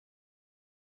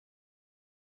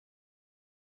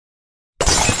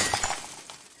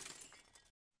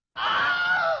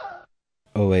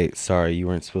Oh wait, sorry, you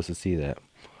weren't supposed to see that.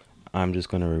 I'm just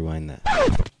gonna rewind that.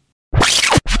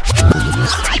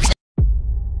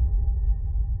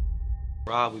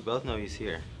 Rob, we both know he's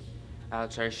here.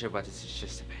 Alex, are you sure about this? It's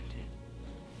just a pendant.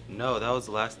 No, that was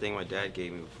the last thing my dad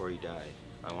gave me before he died.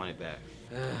 I want it back.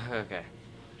 Okay.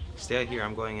 Stay out here,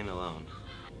 I'm going in alone.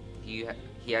 He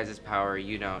has his power,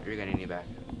 you don't. You're gonna need it back.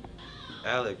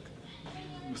 Alec,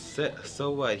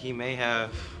 so what? He may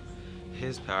have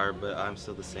his power, but I'm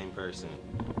still the same person.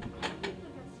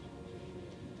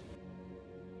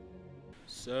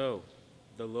 So,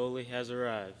 the lowly has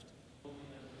arrived.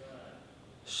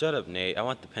 Shut up, Nate. I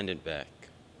want the pendant back.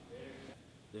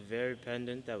 The very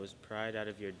pendant that was pried out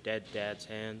of your dead dad's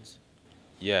hands?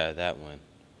 Yeah, that one.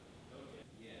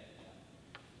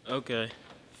 Okay,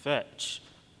 fetch.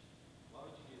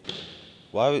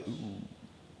 Why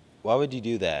would you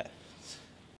do that?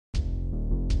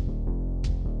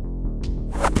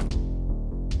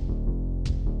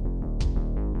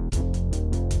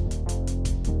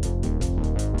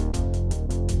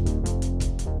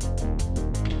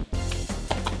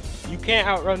 You can't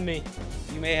outrun me.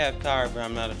 You may have power, but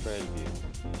I'm not afraid of you.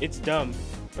 It's dumb,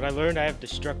 but I learned I have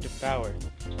destructive power.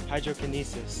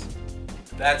 Hydrokinesis.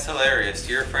 That's hilarious.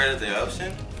 You're afraid of the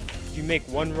ocean? If you make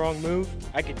one wrong move,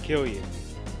 I could kill you.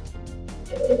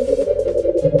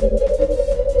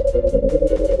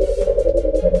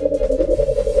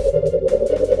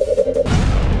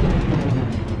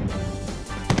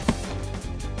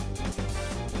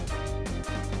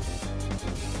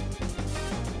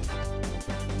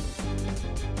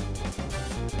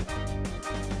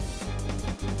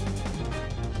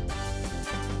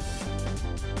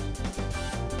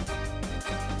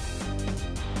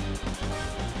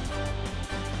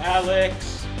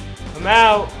 Alex, come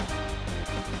out!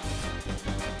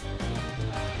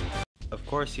 Of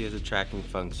course he has a tracking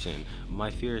function.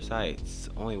 My fear is heights.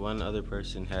 Only one other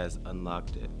person has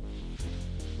unlocked it.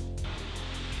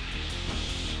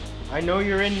 I know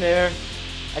you're in there.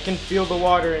 I can feel the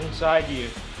water inside you.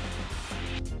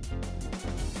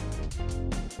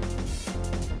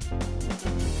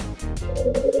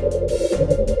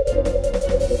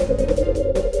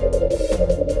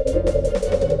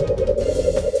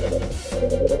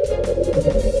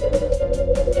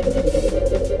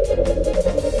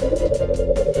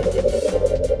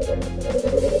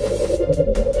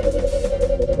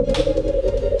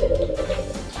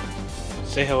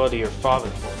 Say hello to your father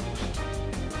for me.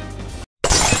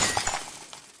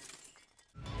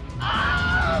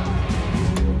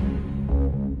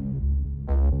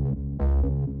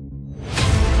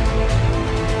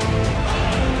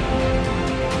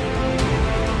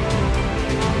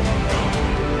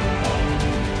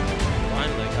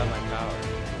 Finally, I got my power.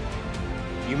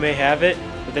 You may have it,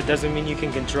 but that doesn't mean you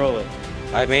can control it.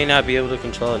 I may not be able to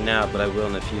control it now, but I will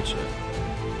in the future.